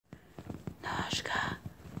Nochka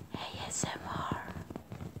ASMR.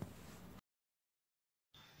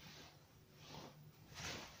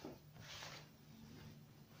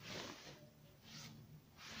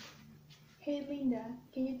 Hey Linda,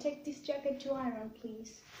 can you take this jacket to iron,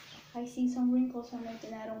 please? I see some wrinkles on it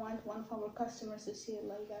and I don't want one of our customers to see it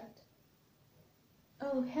like that.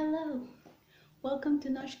 Oh, hello. Welcome to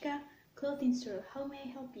Nochka Clothing Store. How may I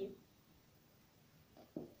help you?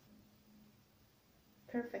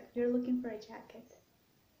 Perfect. You're looking for a jacket.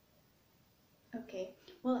 Okay.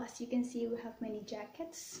 Well, as you can see, we have many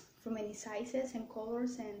jackets for many sizes and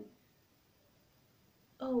colors and...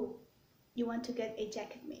 Oh, you want to get a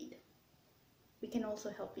jacket made? We can also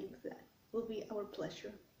help you with that. It will be our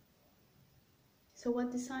pleasure. So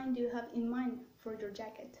what design do you have in mind for your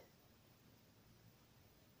jacket?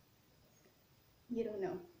 You don't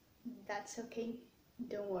know. That's okay.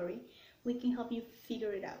 Don't worry. We can help you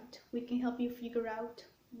figure it out. We can help you figure out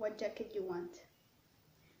what jacket you want.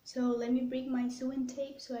 So let me bring my sewing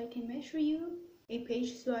tape so I can measure you, a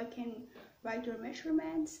page so I can write your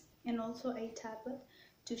measurements, and also a tablet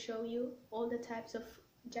to show you all the types of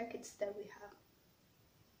jackets that we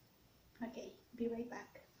have. Okay, be right back.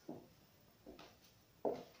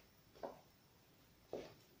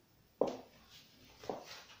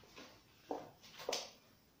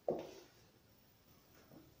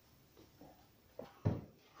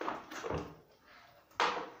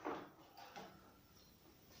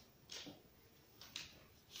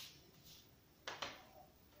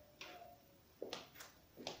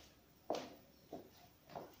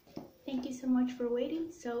 Thank you so much for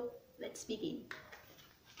waiting, so let's begin.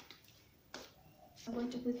 I'm going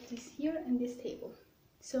to put this here on this table.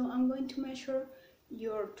 So I'm going to measure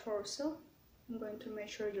your torso, I'm going to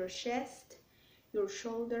measure your chest, your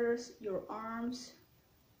shoulders, your arms,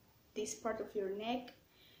 this part of your neck,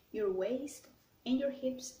 your waist, and your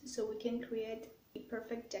hips so we can create a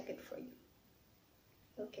perfect jacket for you.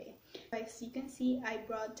 Okay, as you can see, I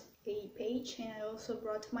brought a page and I also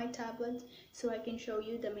brought my tablet so I can show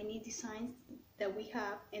you the many designs that we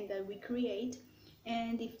have and that we create,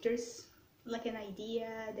 and if there's like an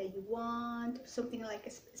idea that you want, something like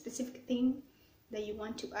a specific thing that you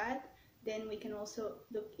want to add, then we can also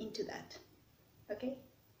look into that. Okay,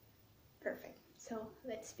 perfect. So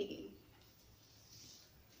let's begin.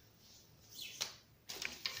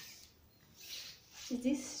 Is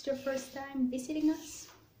this your first time visiting us?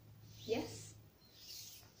 Yes?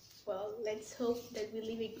 Well, let's hope that we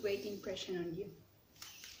leave a great impression on you.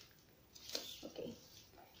 Okay,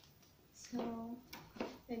 so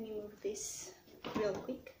let me move this real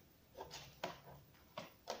quick.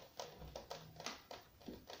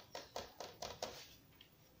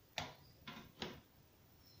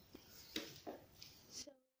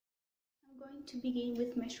 So I'm going to begin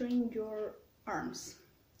with measuring your arms.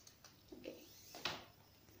 Okay,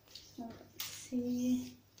 so let's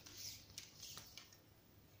see.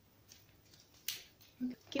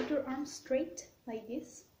 Keep your arms straight like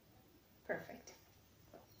this. Perfect.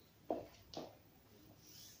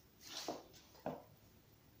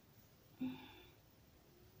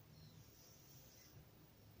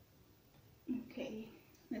 Okay,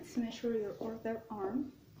 let's measure your other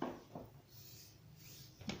arm.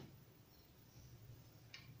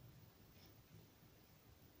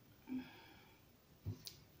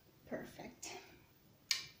 Perfect.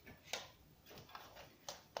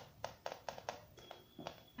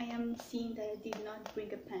 I am seeing that I did not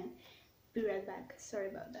bring a pen. Be right back. Sorry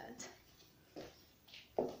about that.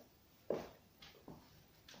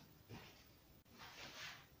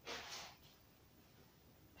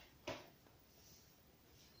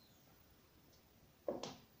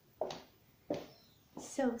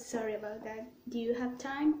 So sorry about that. Do you have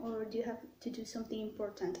time or do you have to do something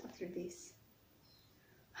important after this?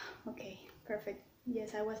 Okay, perfect.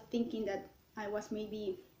 Yes, I was thinking that I was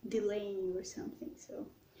maybe delaying you or something, so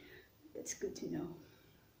that's good to know.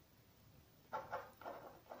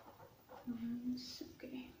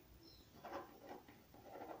 Okay.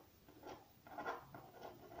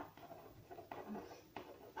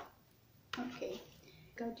 Okay,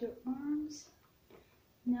 got your arms.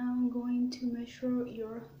 Now I'm going to measure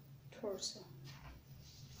your torso.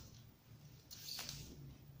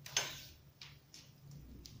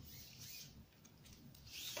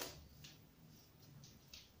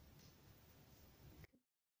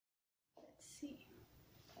 Let's see.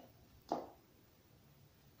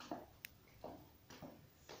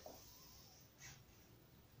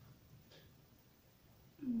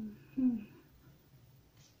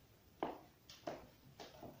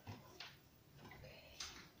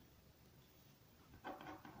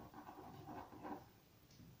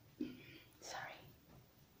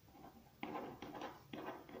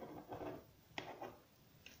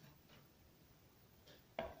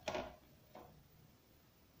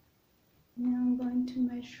 to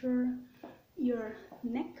measure your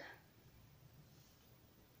neck.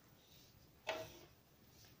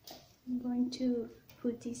 I'm going to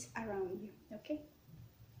put this around you, okay?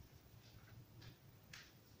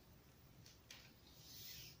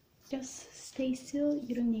 Just stay still,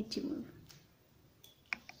 you don't need to move.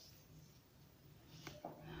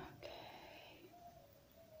 Okay.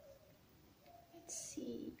 Let's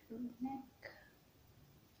see your neck.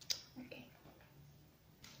 Okay.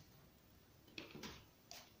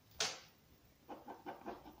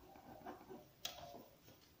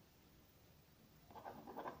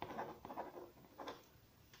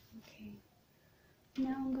 Okay.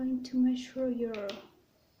 Now I'm going to measure your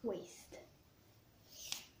waist.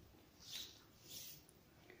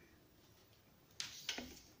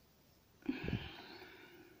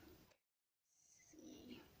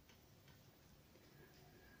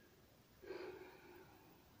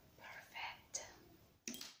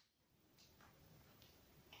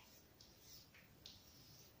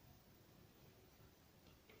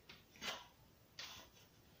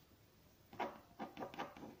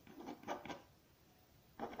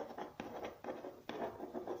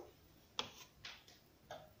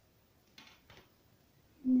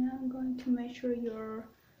 Now I'm going to measure your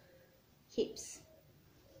hips.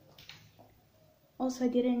 Also, I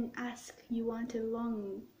didn't ask, you want a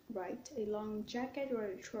long, right? A long jacket or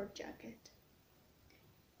a short jacket?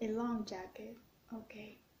 A long jacket,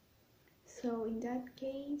 okay. So in that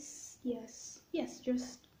case, yes,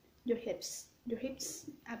 just your hips. Your hips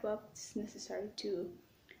above is necessary to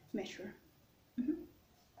measure.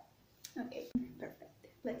 Okay, perfect.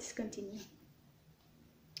 Let's continue.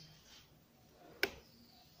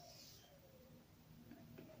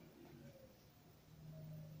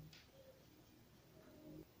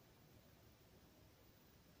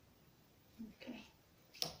 Okay.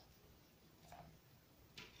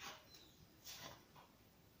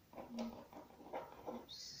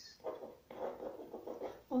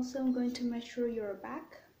 Also, I'm going to measure your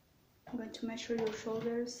back. I'm going to measure your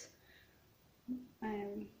shoulders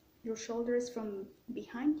from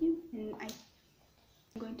behind you, and I'm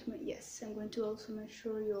going to also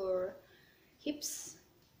measure your hips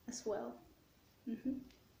as well.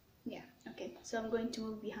 Yeah, okay, so I'm going to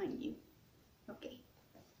move behind you. Okay.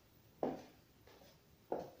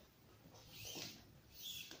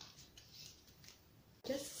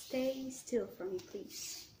 Just stay still for me,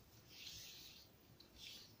 please.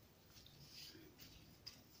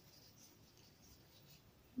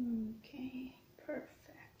 Okay,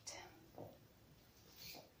 perfect.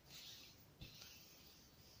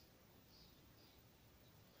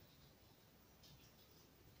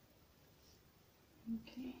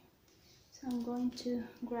 Okay, so I'm going to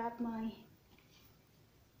grab my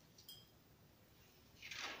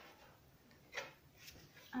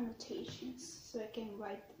annotations so I can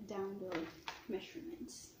write down the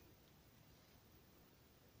measurements.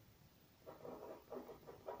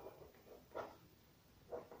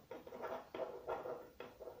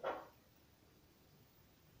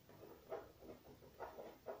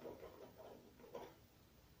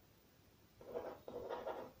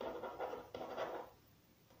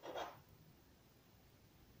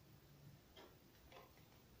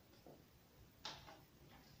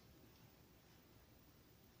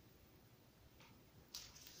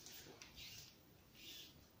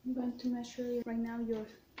 I'm going to measure right now your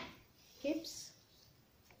hips,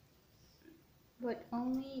 but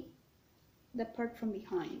only the part from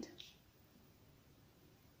behind.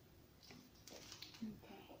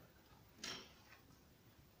 Okay.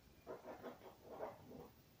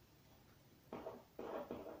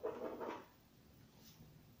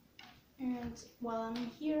 And while I'm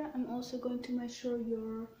here, I'm also going to measure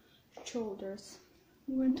your shoulders.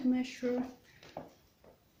 I'm going to measure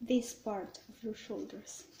this part of your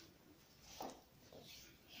shoulders.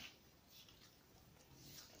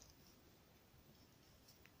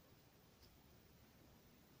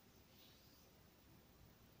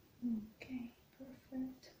 Okay,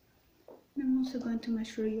 perfect. I'm also going to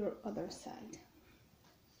measure your other side.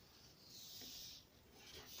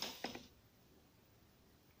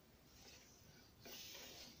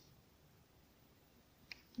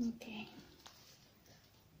 Okay.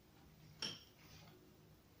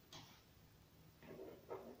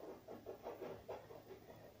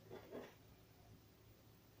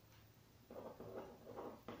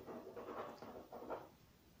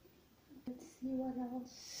 Let's see, what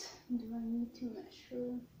else do I need to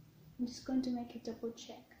measure? I'm just going to make a double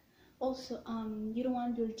check. Also, you don't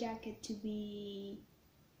want your jacket to be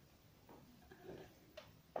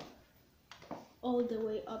all the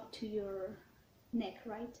way up to your neck,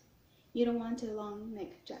 right? You don't want a long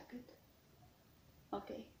neck jacket.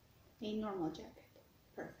 Okay, a normal jacket.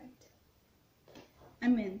 Perfect. I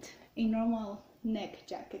meant a normal neck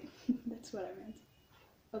jacket. That's what I meant.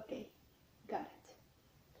 Okay, got it.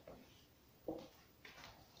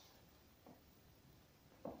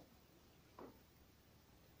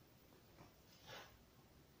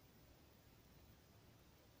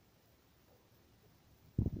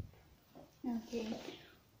 Okay,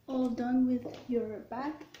 all done with your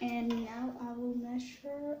back, and now I will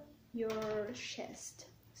measure your chest.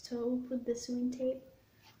 So put the sewing tape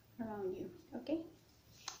around you, okay?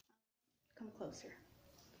 Come closer.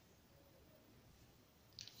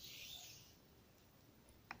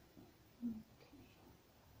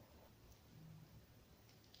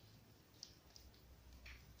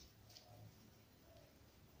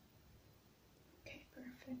 Okay,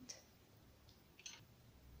 perfect.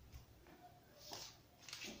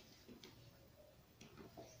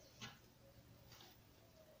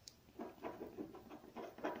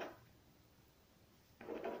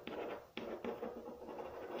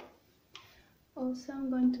 Also, I'm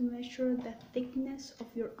going to measure the thickness of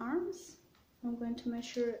your arms. I'm going to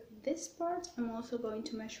measure this part. I'm also going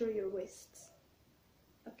to measure your wrists.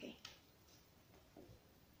 Okay.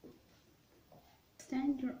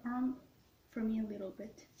 Extend your arm for me a little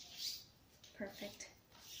bit. Perfect.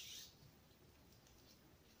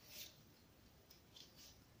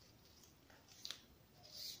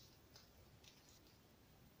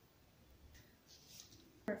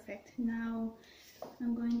 Perfect. Now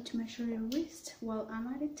I'm going to measure your wrist while I'm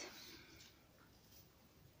at it.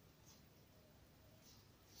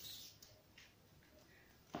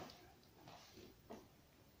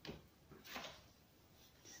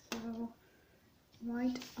 So,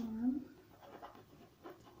 right arm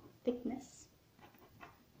thickness.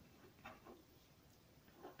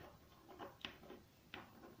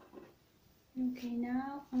 Okay,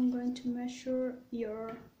 now I'm going to measure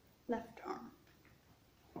your left arm.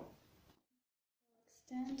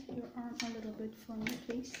 Extend your arm a little bit for me,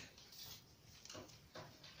 please.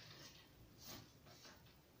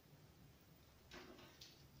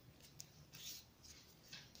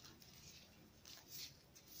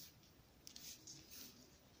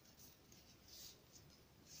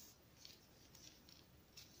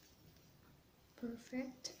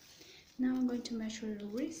 Perfect. Now I'm going to measure your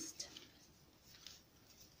wrist.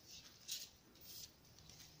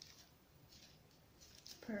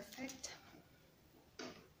 Perfect.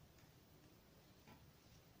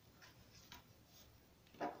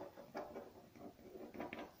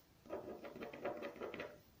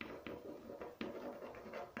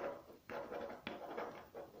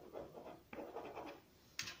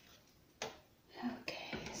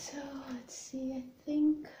 Okay, so let's see, I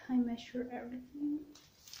think I measure everything.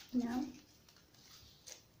 Now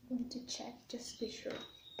I'm going to check just to be sure.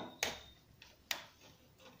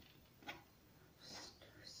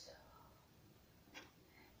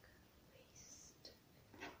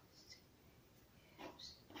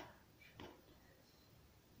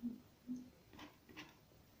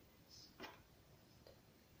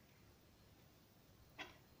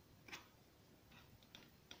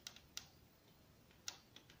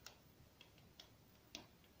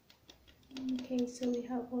 Okay, so we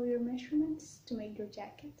have all your measurements to make your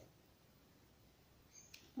jacket.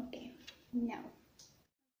 Okay, now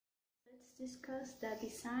let's discuss the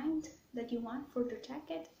design that you want for your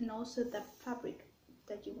jacket and also the fabric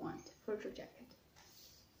that you want for your jacket.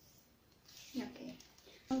 Okay,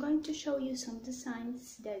 I'm going to show you some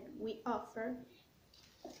designs that we offer,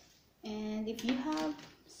 and if you have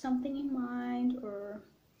something in mind or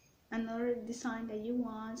another design that you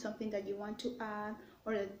want, something that you want to add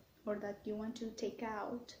or that you want to take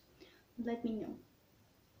out, let me know.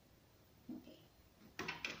 Okay.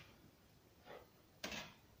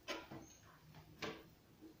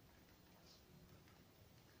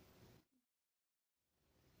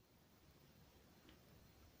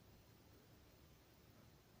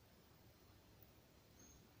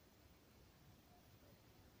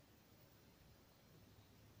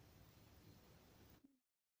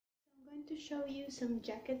 I'm going to show you some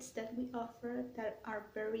jackets that we offer that are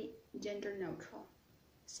very gender neutral.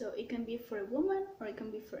 So it can be for a woman or it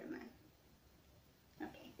can be for a man.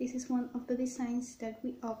 Okay, this is one of the designs that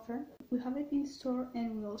we offer. We have it in store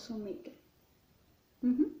and we also make it.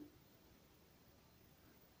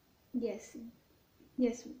 Yes,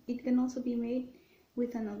 yes, it can also be made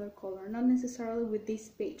with another color, not necessarily with this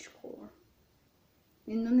beige color,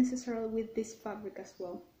 and not necessarily with this fabric as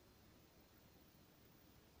well.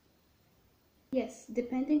 Yes,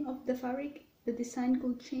 depending on the fabric, the design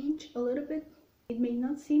could change a little bit. It may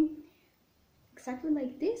not seem exactly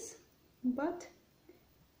like this, but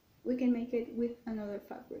we can make it with another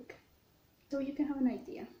fabric. So you can have an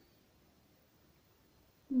idea.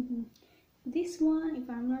 This one, if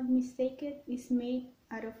I'm not mistaken, is made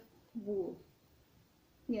out of wool.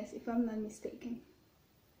 Yes, if I'm not mistaken.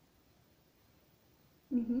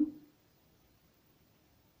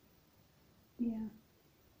 Yeah.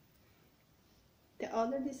 The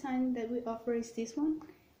other design that we offer is this one,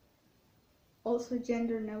 also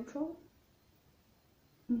gender neutral.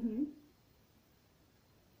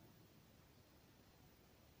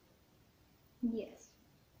 Yes.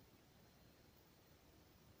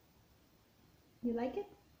 You like it?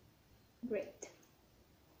 Great.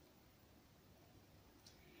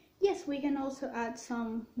 Yes, we can also add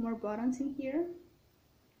some more buttons in here.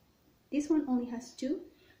 This one only has 2,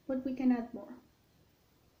 but we can add more.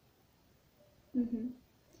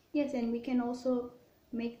 Yes, and we can also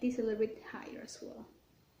make this a little bit higher as well.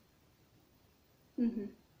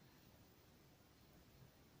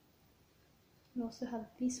 We also have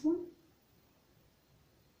this one.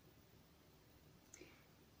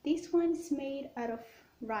 This one is made out of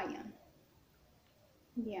rayon.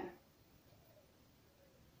 Yeah.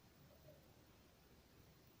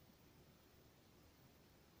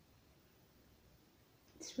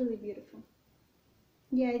 It's really beautiful.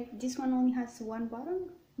 Yeah, this one only has 1 button,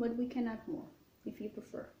 but we can add more if you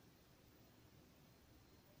prefer.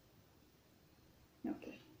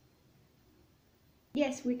 Okay.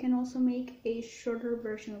 Yes, we can also make a shorter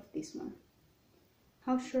version of this one.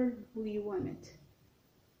 How short will you want it?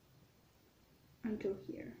 Until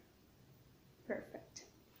here. Perfect.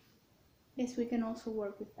 Yes, we can also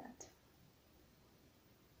work with that.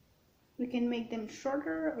 We can make them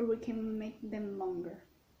shorter or we can make them longer,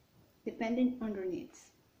 depending on your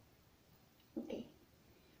needs. Okay.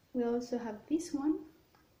 We also have this one.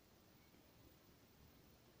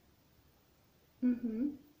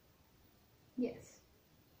 Yes.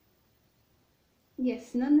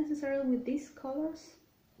 Yes, not necessarily with these colors.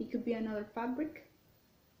 It could be another fabric.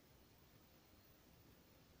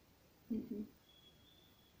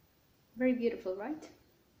 Very beautiful, right?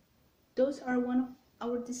 Those are one of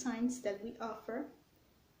our designs that we offer.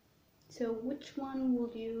 So which one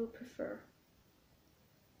would you prefer?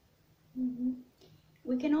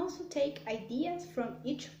 We can also take ideas from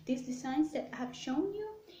each of these designs that I have shown you,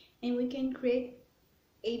 and we can create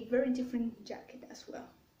a very different jacket as well.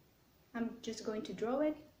 I'm just going to draw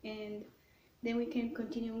it, and then we can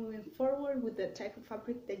continue moving forward with the type of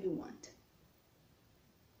fabric that you want.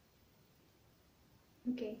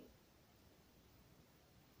 Okay.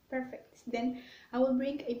 Perfect. Then I will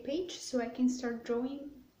bring a page so I can start drawing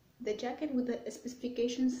the jacket with the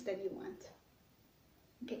specifications that you want.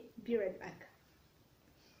 Okay, be right back.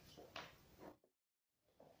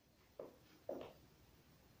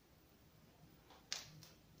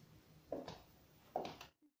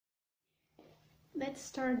 Let's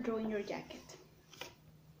start drawing your jacket.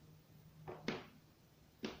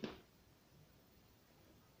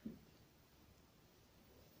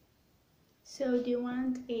 So do you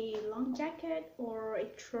want a long jacket or a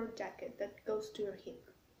short jacket that goes to your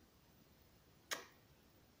hip?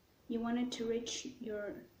 You want it to reach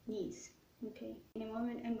your knees. Okay. In a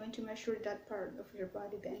moment I'm going to measure that part of your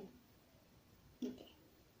body then. Okay.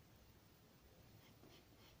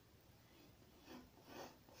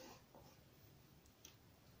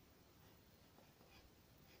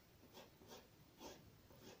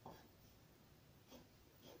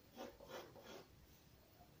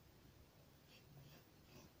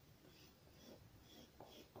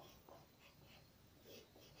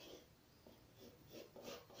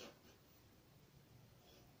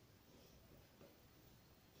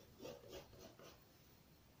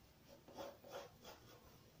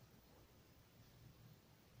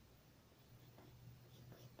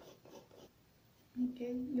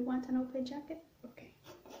 Okay, you want an open jacket? Okay.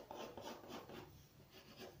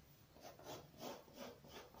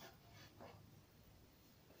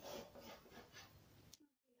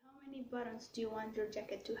 How many buttons do you want your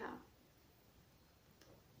jacket to have?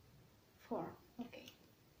 4. Okay.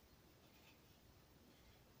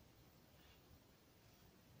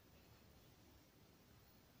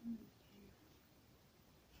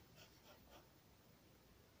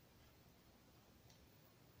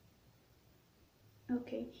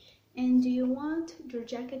 Okay, and do you want your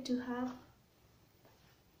jacket to have,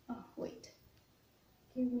 oh wait,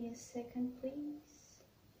 give me a second please.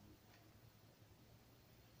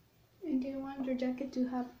 And do you want your jacket to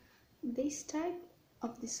have this type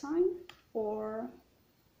of design or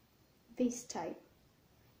this type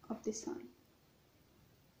of design?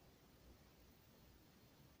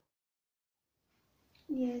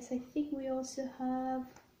 Yes, I think we also have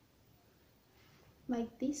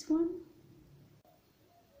like this one.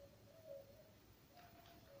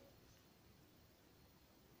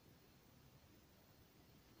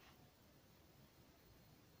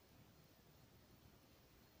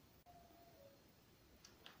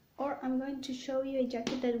 Or I'm going to show you a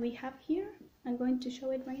jacket that we have here. I'm going to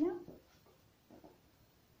show it right now.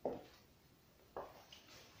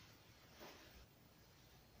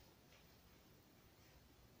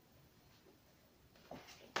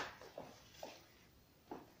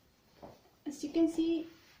 As you can see,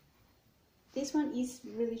 this one is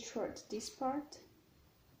really short. This part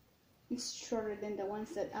is shorter than the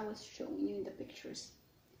ones that I was showing you in the pictures.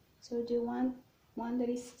 So do you want one that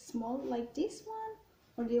is small like this one,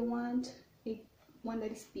 or do you want one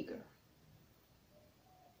that is bigger?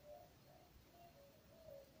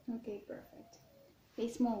 Okay, perfect. A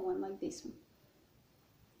small one like this one.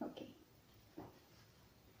 Okay.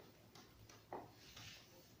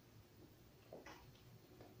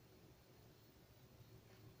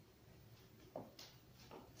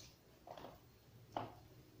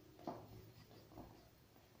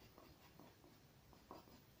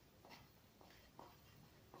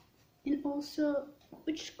 And also,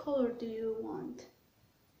 which color do you want?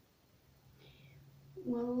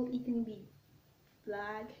 Well, it can be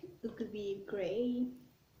black, it could be gray,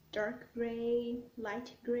 dark gray,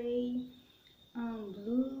 light gray,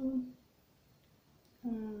 blue,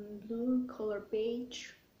 blue, color beige,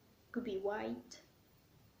 could be white,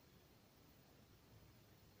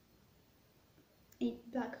 a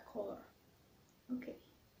black color. Okay.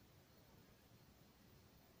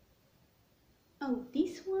 Oh,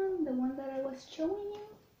 this one, the one that I was showing you,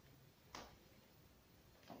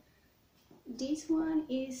 this one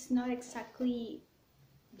is not exactly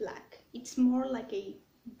black. It's more like a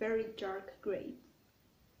very dark gray.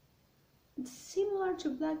 It's similar to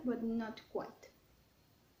black, but not quite.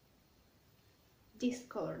 This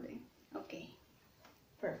color then. Okay,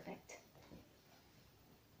 perfect.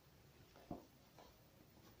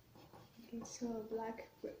 Okay, so black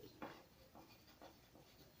gray.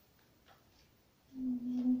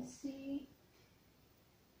 Let me see.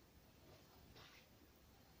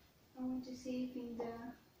 I want to see if in the...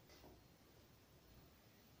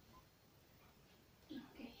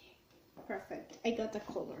 Okay, perfect. I got the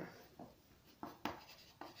color.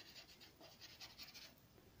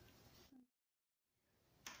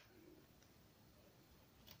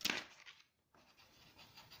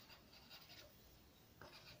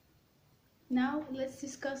 Now let's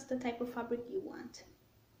discuss the type of fabric you want.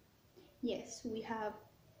 Yes, we have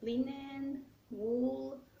linen,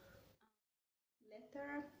 wool,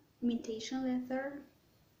 leather, imitation leather.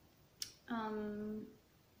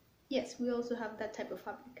 Yes, we also have that type of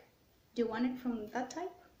fabric. Do you want it from that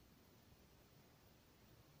type?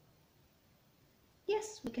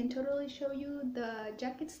 Yes, we can totally show you the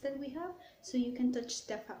jackets that we have so you can touch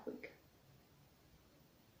the fabric.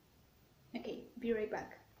 Okay, be right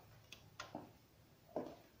back.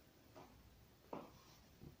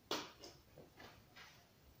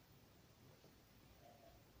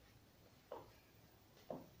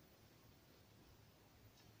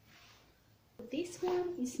 This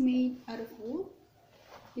one is made out of wool.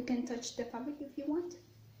 You can touch the fabric if you want.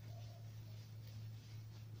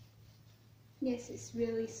 Yes, it's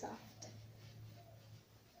really soft.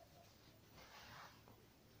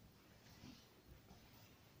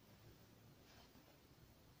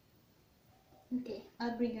 Okay,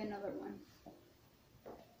 I'll bring another one.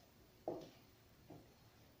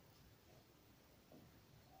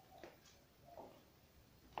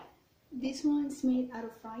 This one is made out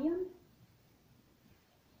of rayon.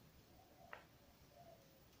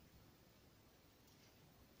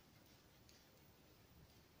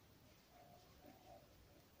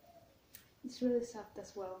 It's really soft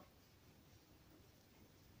as well.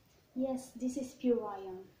 Yes, this is pure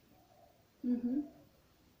rayon.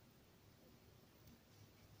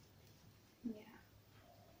 Yeah.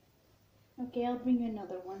 Okay, I'll bring you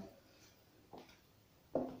another one.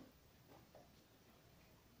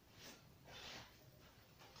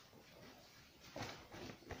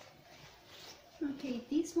 Okay,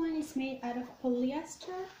 this one is made out of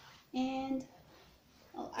polyester, and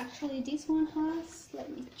well, actually this one has, let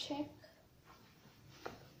me check.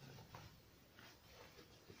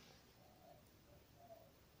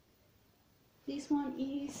 This one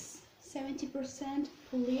is 70%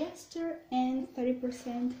 polyester and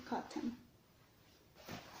 30% cotton.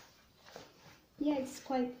 Yeah, it's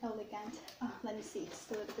quite elegant. Oh, let me see, it's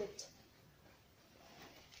a little bit.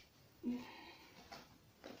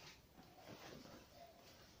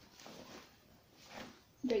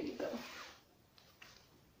 There you go.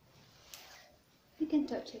 You can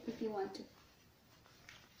touch it if you want to.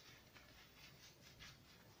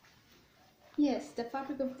 Yes, the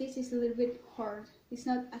fabric of this is a little bit hard. It's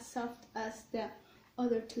not as soft as the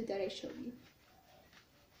other two that I showed you.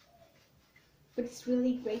 But it's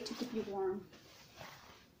really great to keep you warm.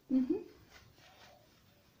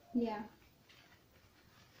 Yeah.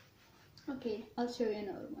 Okay, I'll show you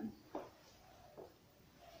another one.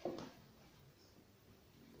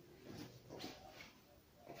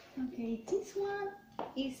 Okay, this one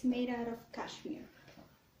is made out of cashmere.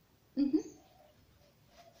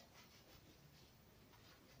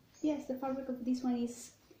 Yes, the fabric of this one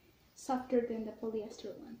is softer than the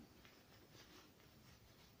polyester one.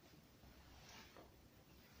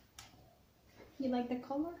 You like the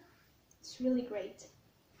color? It's really great.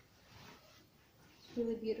 It's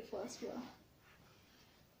really beautiful as well.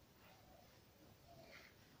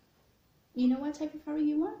 You know what type of fabric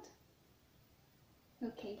you want?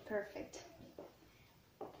 Okay, perfect.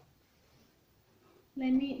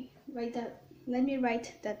 Let me write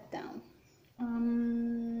that down.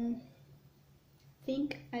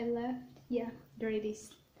 Think I left, yeah, there it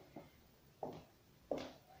is.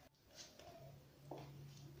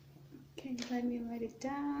 Okay, let me write it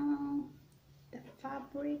down. The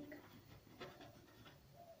fabric.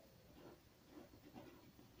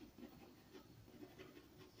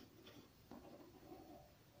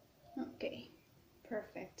 Okay,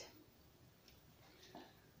 perfect.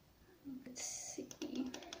 Let's see.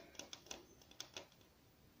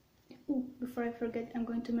 Ooh, before I forget, I'm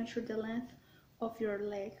going to measure the length of your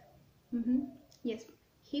leg. Yes,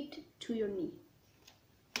 hip to your knee.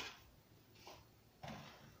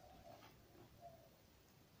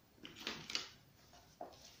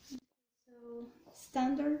 So,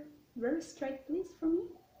 standard, very straight, please, for me.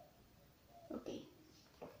 Okay.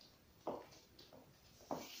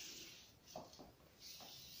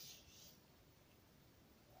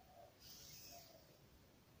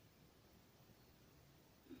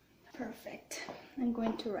 Perfect. I'm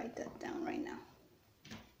going to write that down right now.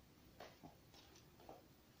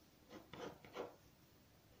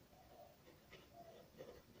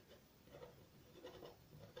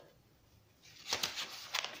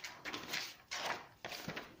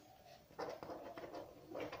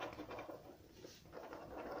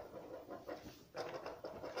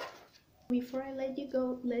 Before I let you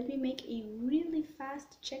go, let me make a really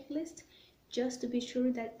fast checklist just to be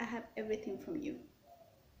sure that I have everything from you.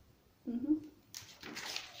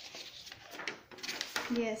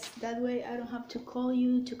 Yes, that way I don't have to call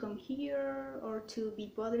you to come here or to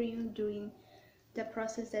be bothering you during the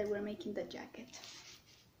process that we're making the jacket.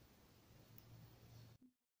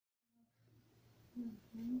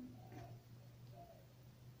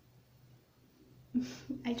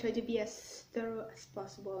 I try to be as thorough as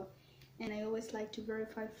possible, and I always like to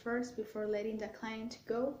verify first before letting the client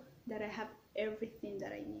go that I have everything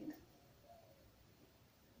that I need.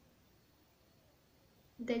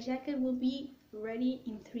 The jacket will be ready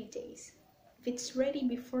in 3 days. If it's ready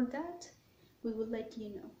before that, we will let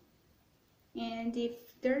you know. And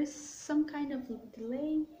if there's some kind of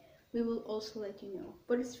delay, we will also let you know.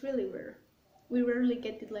 But it's really rare. We rarely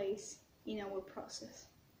get delays in our process.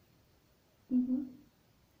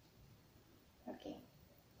 Okay.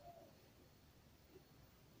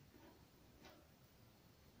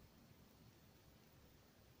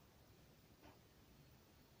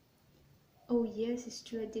 Oh yes, it's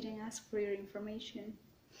true, I didn't ask for your information.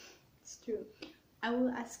 It's true. I will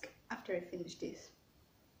ask after I finish this.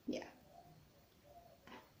 Yeah.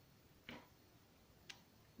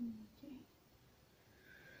 Okay.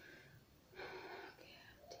 Okay,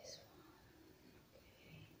 this one.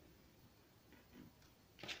 Okay.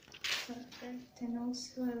 Perfect. And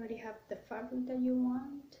also I already have the fabric that you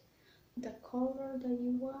want, the color that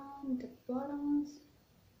you want, the bottoms.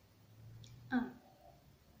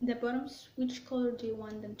 The bottoms, which color do you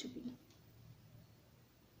want them to be?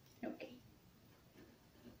 Okay.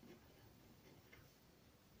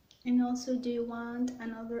 And also, do you want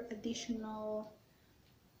another additional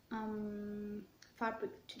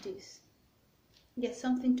fabric to this? Yes,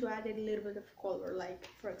 something to add a little bit of color, like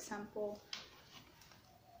for example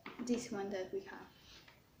this one that we have.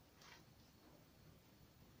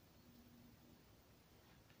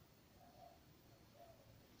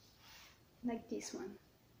 Like this one.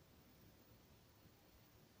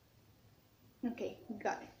 Okay,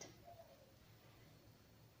 got it.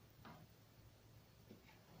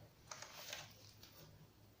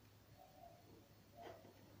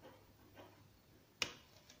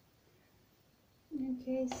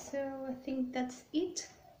 Okay, so I think that's it.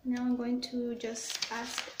 Now I'm going to just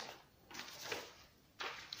ask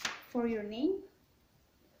for your name,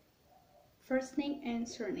 first name and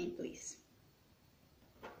surname, please.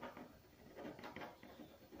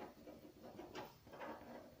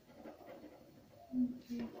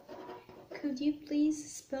 Okay. Could you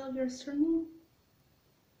please spell your surname?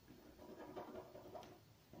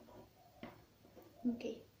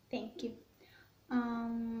 Okay, thank you.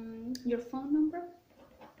 Your phone number?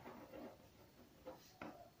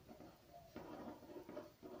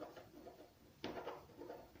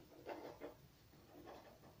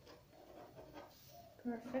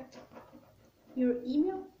 Perfect. Your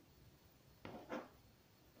email?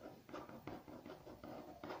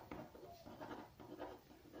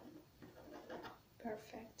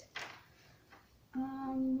 Perfect.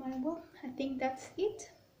 Well, I think that's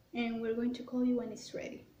it, and we're going to call you when it's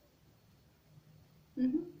ready.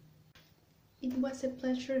 It was a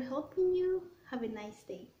pleasure helping you. Have a nice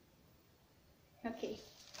day. Okay.